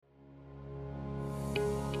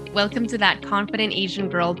Welcome to That Confident Asian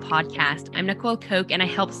Girl podcast. I'm Nicole Koch, and I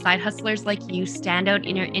help side hustlers like you stand out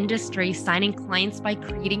in your industry, signing clients by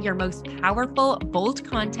creating your most powerful, bold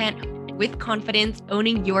content with confidence,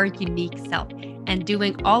 owning your unique self, and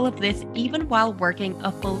doing all of this even while working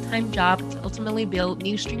a full-time job to ultimately build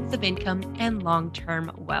new streams of income and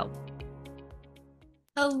long-term wealth.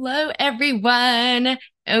 Hello, everyone.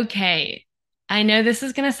 Okay. I know this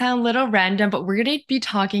is going to sound a little random, but we're going to be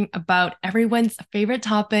talking about everyone's favorite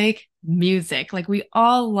topic, music. Like we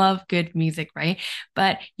all love good music, right?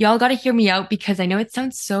 But y'all got to hear me out because I know it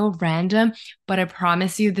sounds so random, but I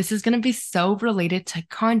promise you this is going to be so related to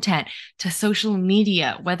content, to social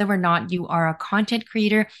media, whether or not you are a content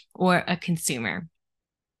creator or a consumer.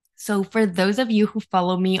 So, for those of you who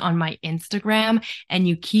follow me on my Instagram and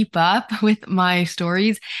you keep up with my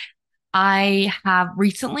stories, I have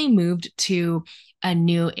recently moved to a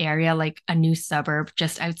new area, like a new suburb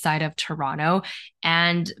just outside of Toronto.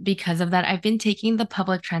 And because of that, I've been taking the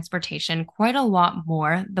public transportation quite a lot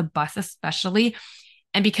more, the bus especially.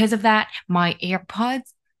 And because of that, my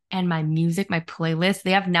AirPods and my music, my playlist,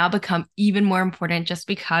 they have now become even more important just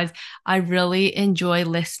because I really enjoy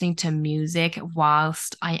listening to music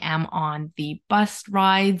whilst I am on the bus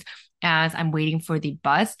rides as I'm waiting for the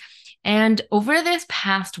bus. And over this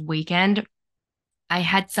past weekend, I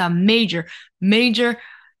had some major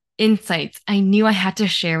insights I knew I had to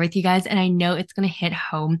share with you guys, and I know it's going to hit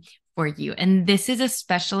home for you. And this is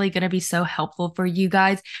especially going to be so helpful for you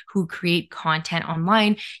guys who create content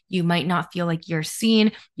online. You might not feel like you're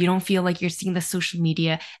seen. You don't feel like you're seeing the social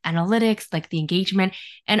media analytics, like the engagement.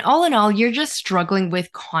 And all in all, you're just struggling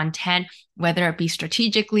with content, whether it be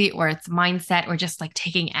strategically or it's mindset or just like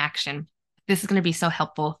taking action. This is going to be so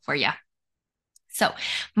helpful for you. So,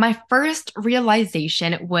 my first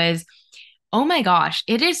realization was, oh my gosh,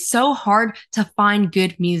 it is so hard to find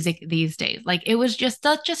good music these days. Like it was just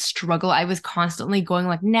such a struggle. I was constantly going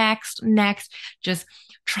like next, just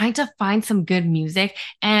trying to find some good music.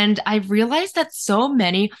 And I realized that so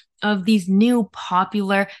many of these new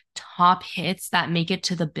popular top hits that make it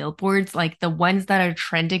to the billboards, like the ones that are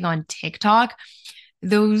trending on TikTok,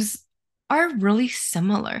 those are really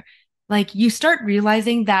similar. Like you start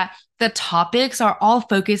realizing that the topics are all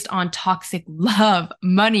focused on toxic love,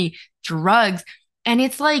 money, drugs. And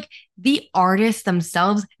it's like the artists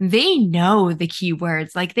themselves, they know the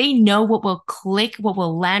keywords. Like they know what will click, what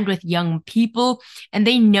will land with young people, and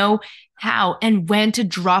they know how and when to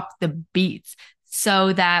drop the beats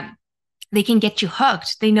so that they can get you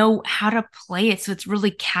hooked. They know how to play it so it's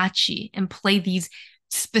really catchy and play these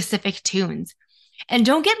specific tunes. And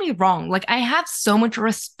don't get me wrong, like I have so much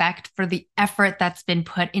respect for the effort that's been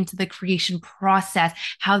put into the creation process,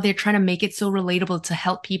 how they're trying to make it so relatable to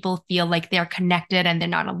help people feel like they're connected and they're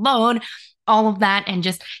not alone, all of that, and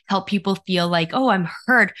just help people feel like, oh, I'm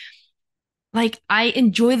heard. Like I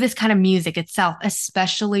enjoy this kind of music itself,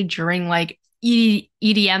 especially during like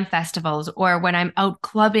EDM festivals or when I'm out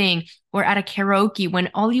clubbing or at a karaoke,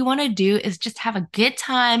 when all you want to do is just have a good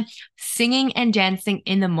time singing and dancing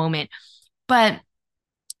in the moment. But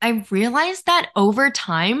I realized that over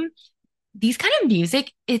time, these kind of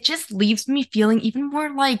music, it just leaves me feeling even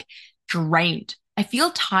more like drained. I feel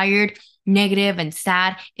tired, negative, and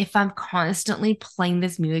sad if I'm constantly playing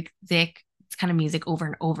this kind of music over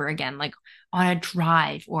and over again, like on a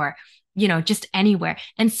drive or, just anywhere.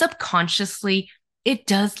 And subconsciously, it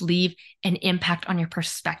does leave an impact on your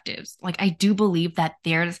perspectives. Like, I do believe that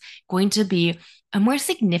there's going to be a more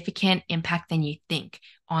significant impact than you think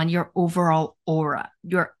on your overall aura,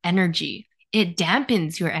 your energy. It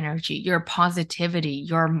dampens your energy, your positivity,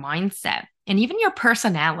 your mindset, and even your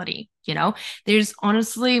personality. There's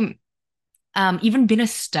honestly even been a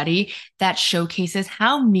study that showcases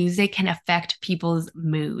how music can affect people's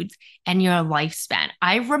moods and your lifespan.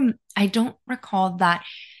 I don't recall that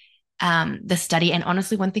the study. And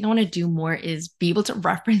honestly, one thing I want to do more is be able to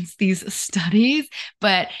reference these studies.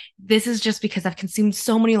 But this is just because I've consumed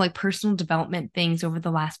so many like personal development things over the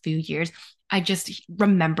last few years. I just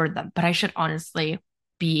remember them, but I should honestly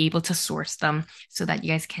be able to source them so that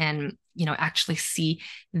you guys can, actually see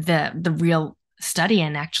the real study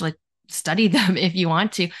and actually study them if you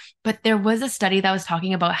want to. But there was a study that was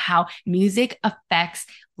talking about how music affects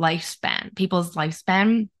people's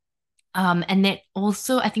lifespan, and then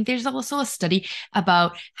also, I think there's also a study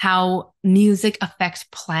about how music affects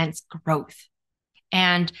plants' growth.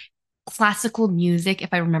 And classical music, if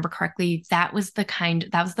I remember correctly, that was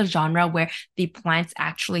the genre where the plants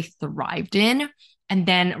actually thrived in. And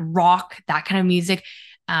then rock, that kind of music,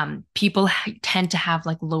 people tend to have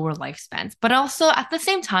like lower lifespans. But also at the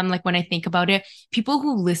same time, like when I think about it, people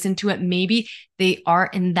who listen to it, maybe they are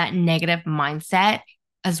in that negative mindset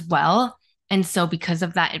as well. And so because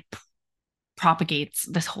of that, it propagates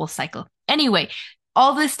this whole cycle. Anyway,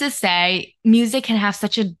 all this to say, music can have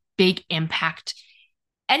such a big impact.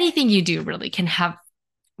 Anything you do really can have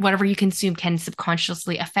whatever you consume can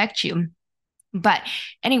subconsciously affect you. But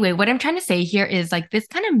anyway, what I'm trying to say here is like this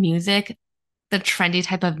kind of music, the trendy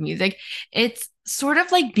type of music, it's sort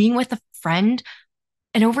of like being with a friend.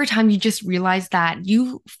 And over time, you just realize that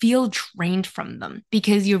you feel drained from them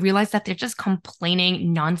because you realize that they're just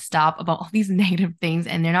complaining nonstop about all these negative things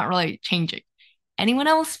and they're not really changing. Anyone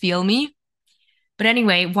else feel me? But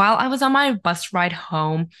anyway, while I was on my bus ride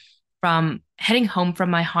home from heading home from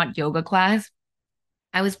my hot yoga class,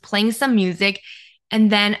 I was playing some music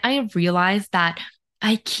and then I realized that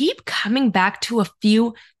I keep coming back to a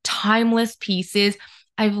few timeless pieces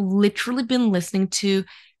I've literally been listening to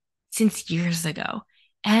since years ago.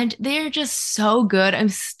 And they're just so good. I'm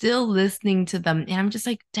still listening to them. And I'm just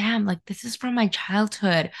like, damn, like this is from my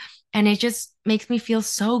childhood. And it just makes me feel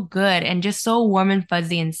so good and just so warm and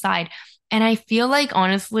fuzzy inside. And I feel like,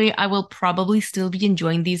 honestly, I will probably still be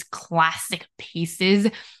enjoying these classic pieces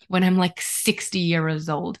when I'm like 60 years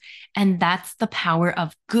old. And that's the power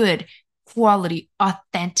of good, quality,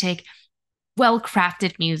 authentic, well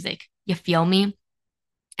crafted music. You feel me?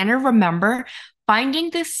 And I remember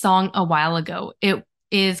finding this song a while ago. It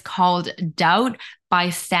is called Doubt by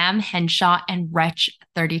Sam Henshaw and Wretch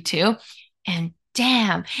 32. And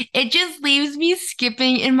damn, it just leaves me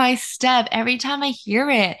skipping in my step every time I hear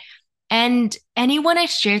it. And anyone I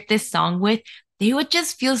shared this song with, they would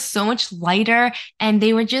just feel so much lighter and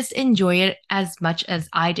they would just enjoy it as much as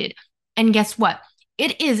I did. And guess what?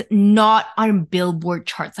 It is not on Billboard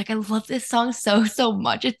charts. Like I love this song so, so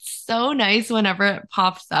much. It's so nice whenever it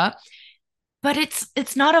pops up, but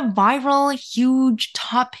it's not a viral, huge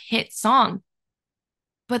top hit song.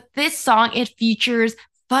 But this song, it features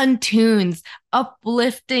fun tunes,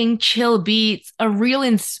 uplifting, chill beats, a real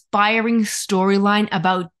inspiring storyline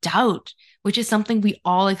about doubt, which is something we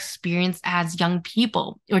all experience as young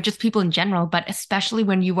people, or just people in general, but especially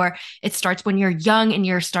when it starts when you're young and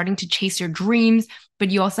you're starting to chase your dreams,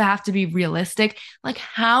 but you also have to be realistic. Like,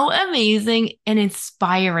 how amazing and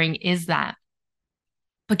inspiring is that?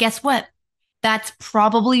 But guess what? That's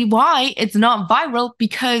probably why it's not viral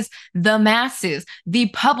because the masses, the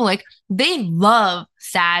public, they love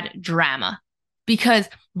sad drama because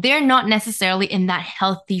they're not necessarily in that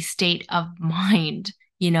healthy state of mind,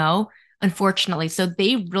 unfortunately. So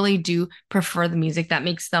they really do prefer the music that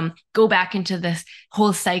makes them go back into this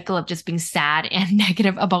whole cycle of just being sad and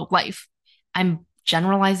negative about life. I'm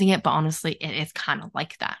generalizing it, but honestly, it is kind of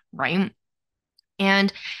like that, right?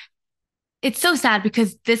 And it's so sad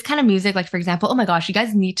because this kind of music, like for example, oh my gosh, you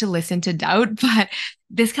guys need to listen to Doubt, but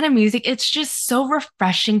this kind of music, it's just so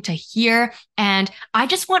refreshing to hear. And I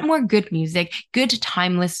just want more good music, good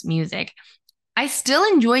timeless music. I still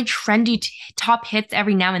enjoy trendy top hits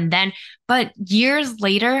every now and then, but years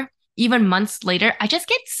later, even months later, I just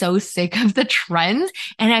get so sick of the trends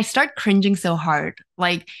and I start cringing so hard.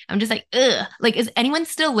 Like, I'm just like, ugh. Like, is anyone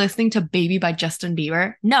still listening to Baby by Justin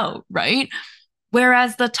Bieber? No, right?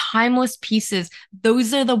 Whereas the timeless pieces,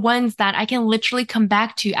 those are the ones that I can literally come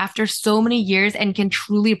back to after so many years and can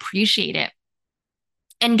truly appreciate it.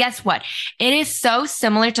 And guess what? It is so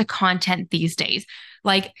similar to content these days.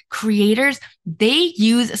 Like creators, they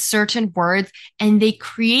use certain words and they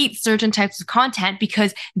create certain types of content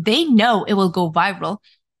because they know it will go viral.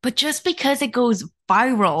 But just because it goes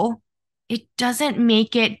viral, it doesn't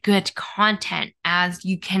make it good content, as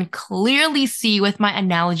you can clearly see with my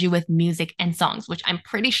analogy with music and songs, which I'm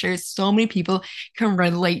pretty sure so many people can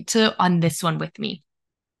relate to on this one with me.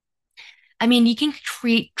 I mean, you can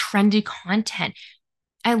create trendy content.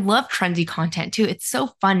 I love trendy content too. It's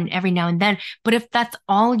so fun every now and then. But if that's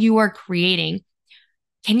all you are creating,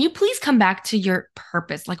 can you please come back to your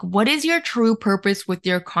purpose? Like, what is your true purpose with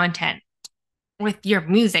your content, with your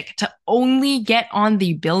music? To only get on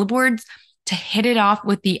the billboards, to hit it off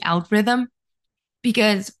with the algorithm?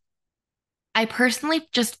 Because I personally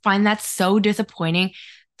just find that so disappointing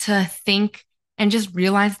to think and just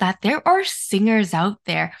realize that there are singers out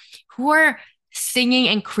there who are singing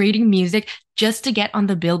and creating music just to get on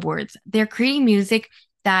the billboards. They're creating music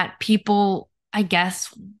that people, I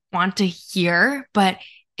guess, want to hear, but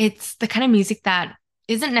it's the kind of music that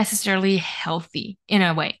isn't necessarily healthy in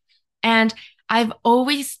a way. And I've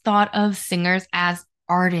always thought of singers as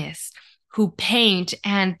artists who paint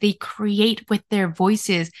and they create with their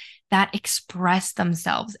voices that express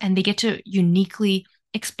themselves and they get to uniquely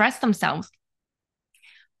express themselves.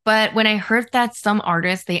 But when I heard that some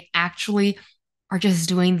artists, they actually are just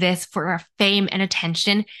doing this for fame and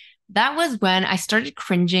attention, that was when I started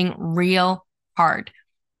cringing real hard.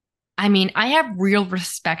 I mean, I have real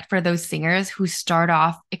respect for those singers who start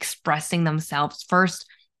off expressing themselves first,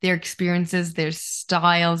 their experiences, their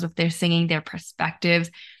styles with their singing, their perspectives,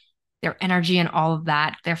 their energy, and all of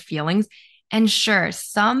that, their feelings. And sure,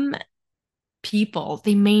 some people,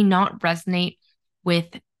 they may not resonate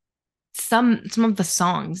with some of the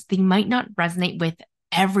songs. They might not resonate with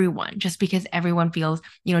everyone just because everyone feels,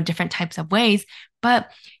 different types of ways, but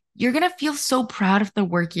you're going to feel so proud of the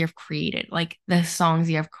work you've created, like the songs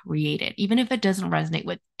you have created, even if it doesn't resonate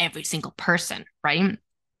with every single person, right?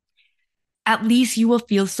 At least you will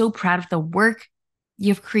feel so proud of the work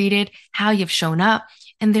you've created, how you've shown up,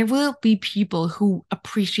 and there will be people who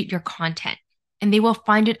appreciate your content and they will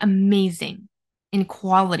find it amazing in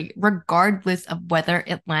quality, regardless of whether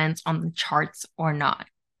it lands on the charts or not.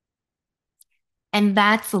 And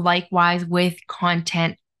that's likewise with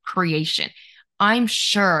content creation. I'm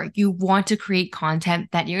sure you want to create content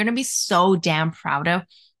that you're going to be so damn proud of,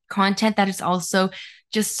 content that is also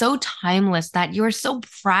just so timeless that you're so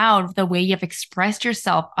proud of the way you've expressed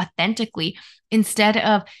yourself authentically instead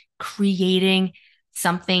of creating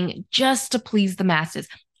something just to please the masses,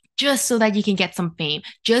 just so that you can get some fame,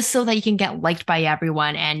 just so that you can get liked by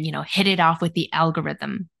everyone and, hit it off with the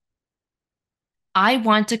algorithm. I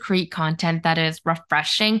want to create content that is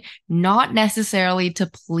refreshing, not necessarily to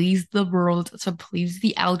please the world, to please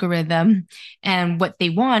the algorithm and what they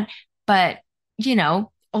want, but,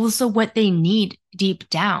 also what they need deep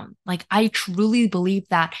down. Like, I truly believe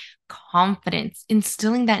that confidence,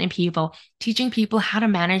 instilling that in people, teaching people how to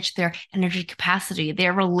manage their energy capacity,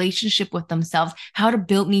 their relationship with themselves, how to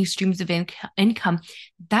build new streams of income,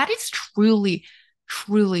 that is truly,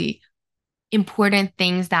 truly important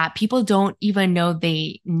things that people don't even know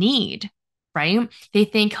they need, right? They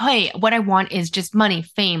think, hey, what I want is just money,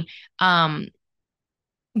 fame,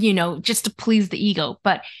 just to please the ego.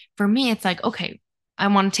 But for me, it's like, okay, I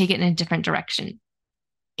want to take it in a different direction.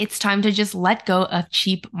 It's time to just let go of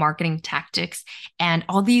cheap marketing tactics and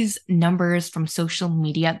all these numbers from social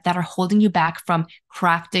media that are holding you back from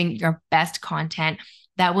crafting your best content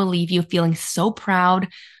that will leave you feeling so proud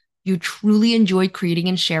you truly enjoyed creating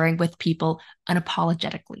and sharing with people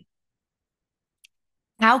unapologetically.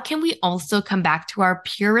 How can we also come back to our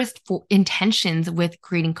purest intentions with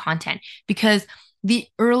creating content? Because the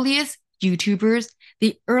earliest YouTubers,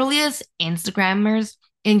 the earliest Instagrammers,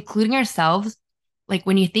 including ourselves, like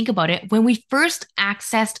when you think about it, when we first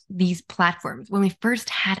accessed these platforms, when we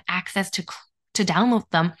first had access to download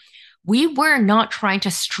them, we were not trying to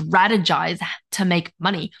strategize to make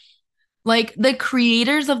money. Like the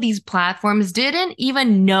creators of these platforms didn't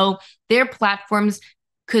even know their platforms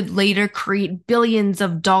could later create billions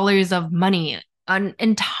of dollars of money, an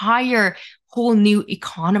entire whole new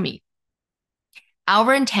economy.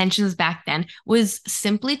 Our intentions back then was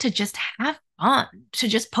simply to just have fun, to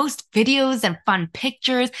just post videos and fun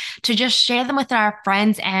pictures, to just share them with our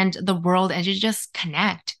friends and the world and to just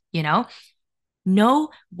connect. No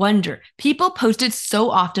wonder people posted so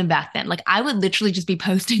often back then. Like I would literally just be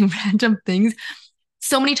posting random things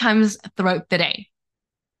so many times throughout the day.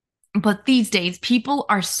 But these days, people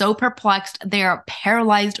are so perplexed. They are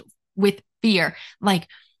paralyzed with fear. Like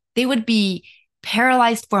they would be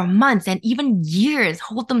paralyzed for months and even years,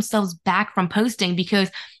 hold themselves back from posting because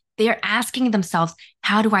they're asking themselves,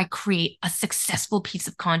 how do I create a successful piece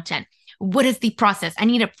of content? What is the process? I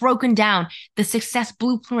need it broken down, the success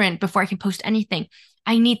blueprint before I can post anything.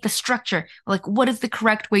 I need the structure. Like, what is the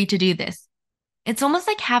correct way to do this? It's almost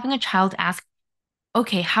like having a child ask,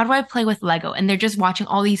 okay, how do I play with Lego? And they're just watching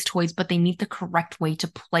all these toys, but they need the correct way to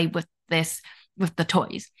play with this, with the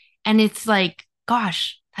toys. And it's like,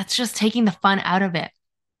 gosh, that's just taking the fun out of it.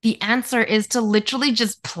 The answer is to literally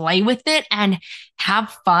just play with it and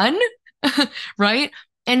have fun, right?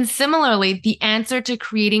 And similarly, the answer to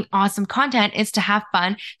creating awesome content is to have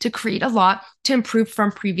fun, to create a lot, to improve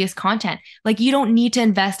from previous content. Like you don't need to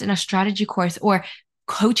invest in a strategy course or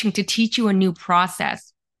coaching to teach you a new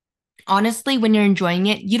process. Honestly, when you're enjoying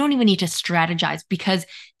it, you don't even need to strategize because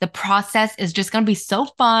the process is just going to be so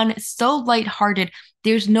fun, so lighthearted.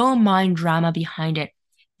 There's no mind drama behind it.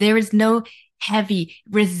 There is no heavy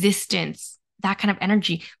resistance, that kind of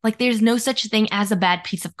energy. Like there's no such thing as a bad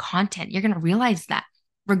piece of content. You're going to realize that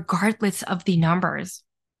regardless of the numbers.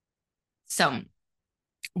 So,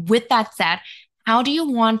 with that said, how do you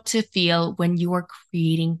want to feel when you are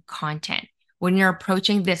creating content? When you're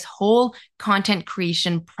approaching this whole content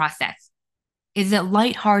creation process? Is it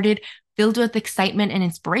lighthearted, filled with excitement and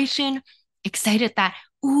inspiration? Excited that,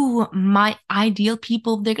 ooh, my ideal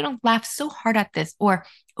people, they're going to laugh so hard at this, or,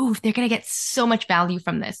 ooh, they're going to get so much value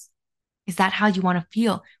from this. Is that how you want to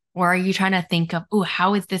feel? Or are you trying to think of, ooh,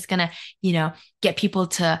 how is this going to, get people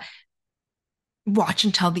to watch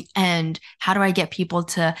until the end? How do I get people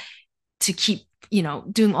to keep,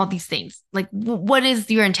 doing all these things? Like, what is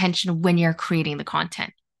your intention when you're creating the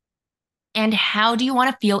content? And how do you want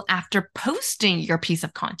to feel after posting your piece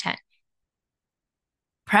of content?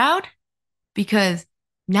 Proud? Because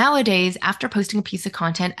nowadays, after posting a piece of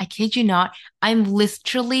content, I kid you not, I'm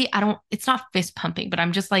literally, it's not fist pumping, but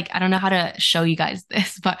I'm just like, I don't know how to show you guys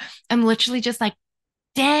this, but I'm literally just like,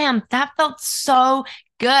 damn, that felt so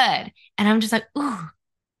good. And I'm just like, ooh,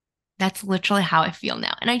 that's literally how I feel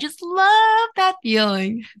now. And I just love that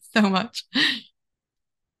feeling so much.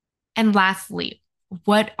 And lastly,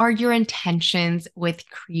 what are your intentions with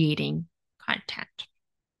creating content?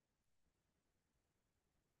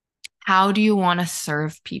 How do you want to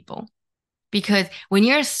serve people? Because when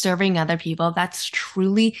you're serving other people, that's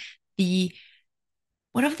truly the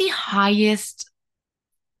one of the highest,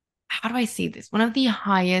 how do I say this? One of the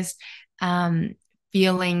highest um,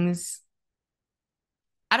 feelings.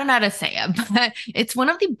 I don't know how to say it, but it's one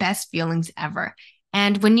of the best feelings ever.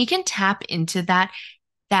 And when you can tap into that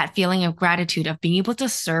feeling of gratitude of being able to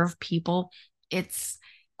serve people, it's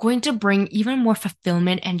going to bring even more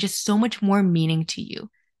fulfillment and just so much more meaning to you.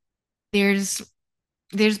 There's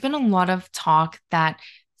there's been a lot of talk that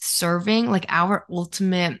serving, like our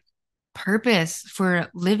ultimate purpose for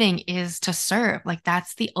living is to serve. Like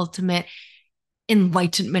that's the ultimate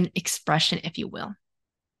enlightenment expression, if you will.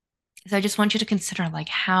 So I just want you to consider like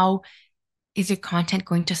how is your content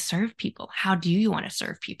going to serve people? How do you want to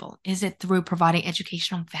serve people? Is it through providing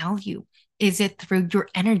educational value? Is it through your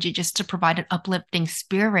energy just to provide an uplifting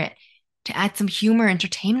spirit, to add some humor,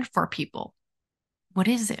 entertainment for people? What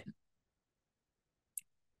is it?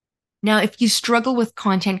 Now, if you struggle with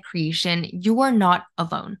content creation, you are not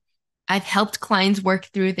alone. I've helped clients work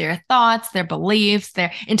through their thoughts, their beliefs,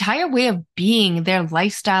 their entire way of being, their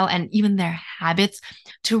lifestyle, and even their habits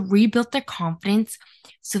to rebuild their confidence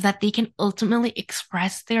so that they can ultimately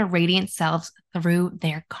express their radiant selves through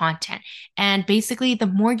their content. And basically, the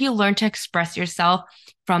more you learn to express yourself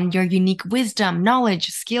from your unique wisdom, knowledge,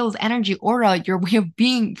 skills, energy, aura, your way of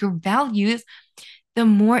being, your values, the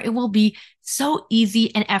more it will be so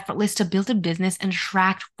easy and effortless to build a business and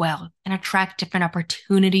attract wealth and attract different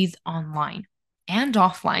opportunities online and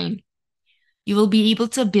offline. You will be able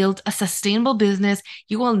to build a sustainable business.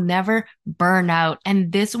 You will never burn out.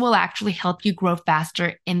 And this will actually help you grow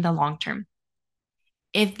faster in the long term.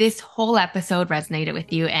 If this whole episode resonated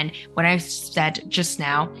with you and what I've said just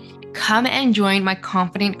now, come and join my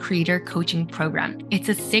Confident Creator Coaching Program. It's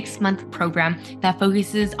a 6-month program that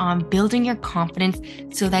focuses on building your confidence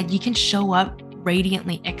so that you can show up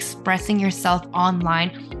radiantly, expressing yourself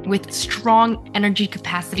online with strong energy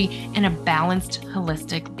capacity and a balanced,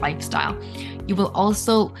 holistic lifestyle. You will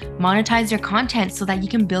also monetize your content so that you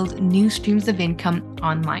can build new streams of income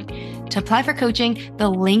online. To apply for coaching, the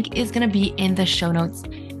link is going to be in the show notes.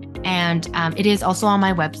 And it is also on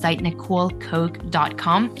my website,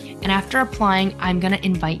 NicoleCoke.com. And after applying, I'm going to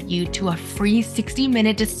invite you to a free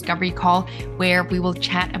 60-minute discovery call where we will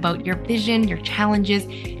chat about your vision, your challenges,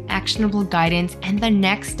 actionable guidance, and the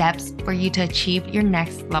next steps for you to achieve your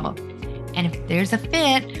next level. And if there's a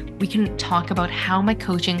fit, we can talk about how my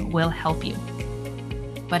coaching will help you.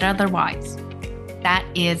 But otherwise, that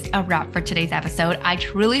is a wrap for today's episode. I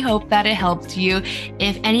truly hope that it helped you.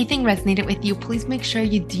 If anything resonated with you, please make sure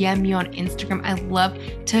you DM me on Instagram. I love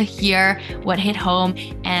to hear what hit home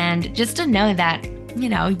and just to know that,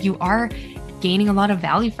 you are gaining a lot of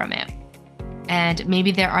value from it. And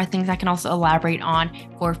maybe there are things I can also elaborate on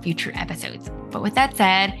for future episodes. But with that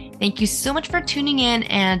said, thank you so much for tuning in,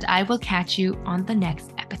 and I will catch you on the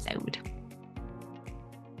next episode.